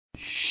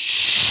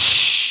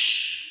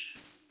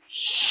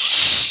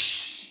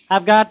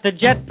I've got the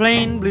jet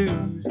plane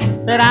blues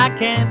that I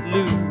can't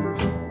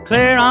lose,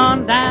 clear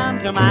on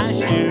down to my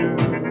shoes.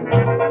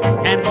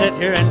 Can't sit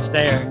here and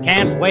stare,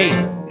 can't wait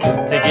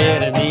to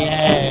get in the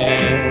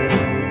air.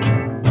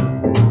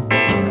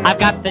 I've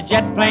got the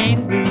jet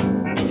plane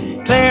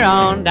blues, clear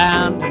on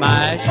down to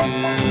my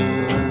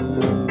shoes.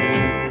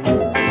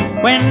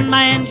 When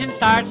my engine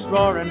starts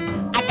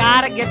roaring, I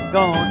gotta get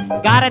going.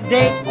 Got a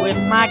date with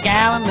my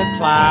gal in the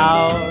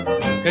cloud,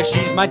 'cause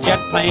she's my jet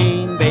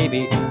plane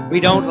baby. We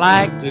don't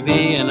like to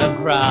be in a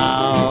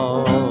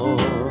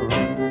crowd.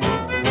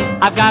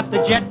 I've got the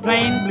jet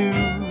plane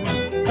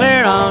blues,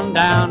 clear on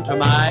down to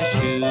my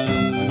shoes.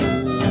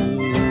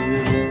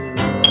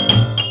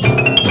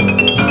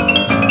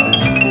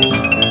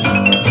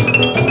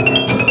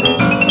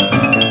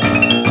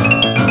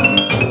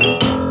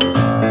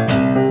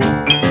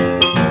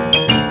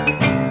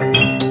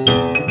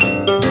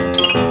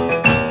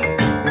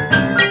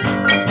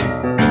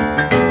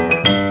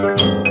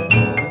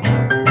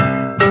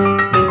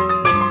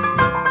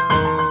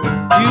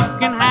 You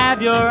can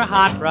have your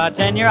hot rods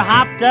and your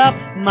hopped up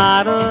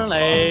Model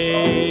A,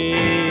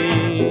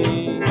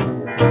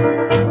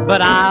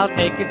 but I'll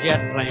take a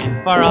jet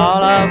plane for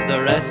all of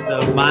the rest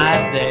of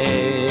my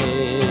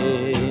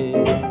day.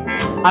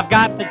 I've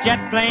got the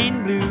jet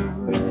plane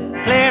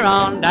blues, clear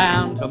on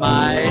down to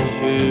my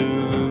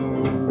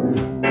shoes.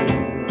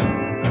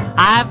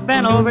 I've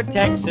been over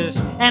Texas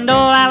and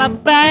old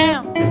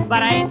Alabama,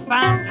 but I ain't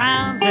found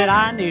towns that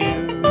I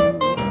knew.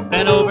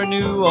 Been over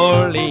New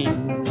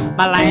Orleans,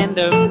 my land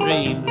of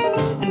dreams,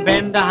 and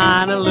been to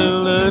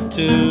Honolulu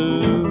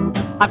too.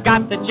 I've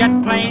got the jet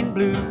plane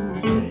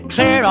blues,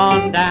 clear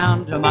on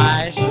down to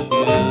my shoes.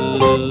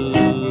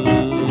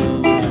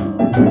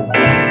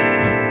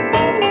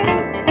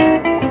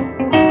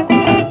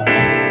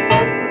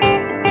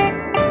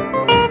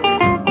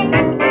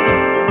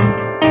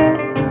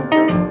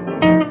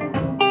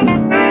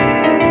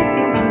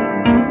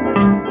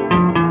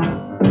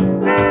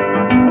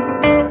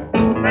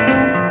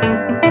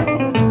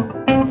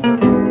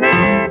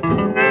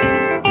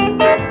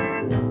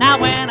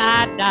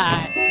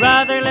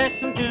 Brother,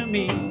 listen to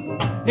me.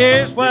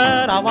 Here's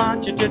what I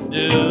want you to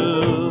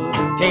do.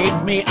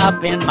 Take me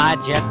up in my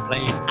jet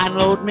plane and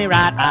load me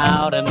right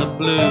out in the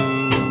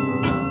blue.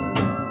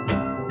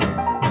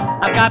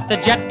 I've got the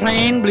jet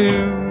plane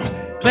blues,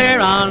 clear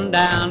on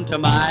down to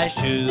my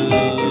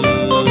shoes.